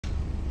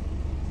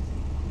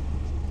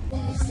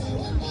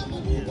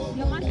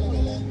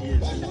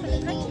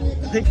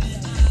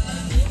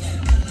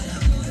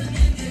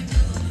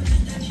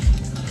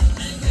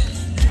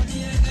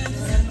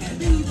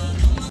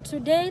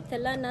Today, the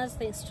learners,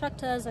 the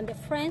instructors, and the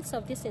friends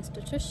of this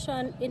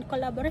institution, in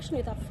collaboration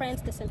with our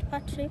friends, the St.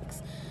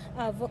 Patrick's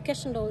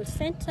Vocational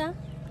Center,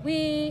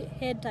 we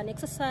had an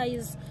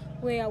exercise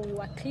where we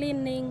were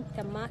cleaning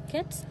the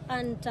market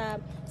and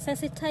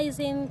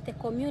sensitizing the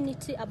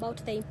community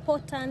about the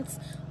importance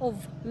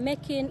of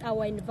making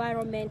our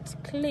environment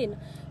clean.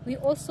 We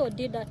also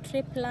did a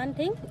tree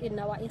planting in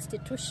our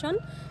institution,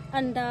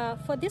 and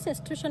for this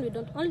institution we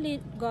don't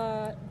only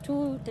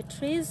do the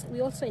trees,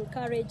 we also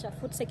encourage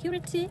food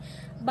security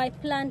by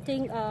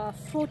planting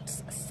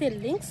fruit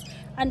seedlings.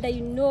 And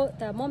you know,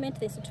 the moment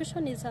the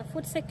institution is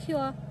food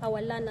secure,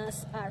 our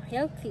learners are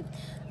healthy.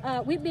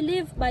 We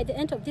believe by the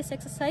end of this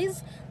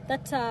exercise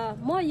that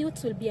more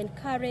youths will be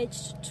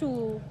encouraged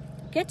to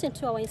get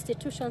into our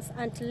institutions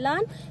and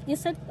learn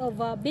instead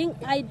of being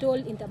idle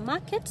in the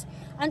market.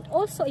 And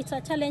also it's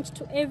a challenge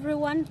to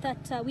everyone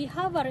that we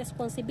have a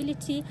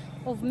responsibility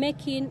of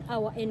making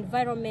our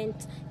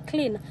environment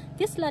clean.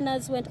 These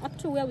learners went up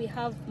to where we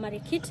have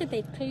Marikiti,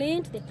 they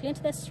cleaned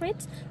the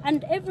streets,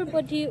 and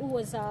everybody who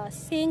was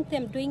seeing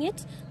them doing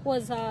it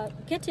was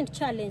getting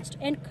challenged,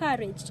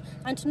 encouraged,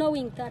 and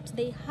knowing that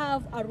they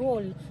have a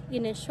role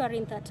in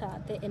ensuring that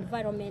the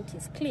environment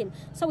is clean.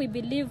 So we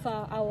believe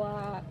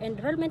our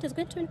enrollment is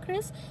going to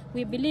increase.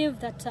 We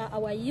believe that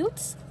our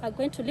youths are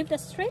going to leave the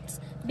streets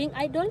being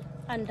idle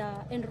and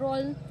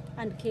enroll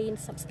and gain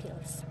some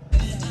skills.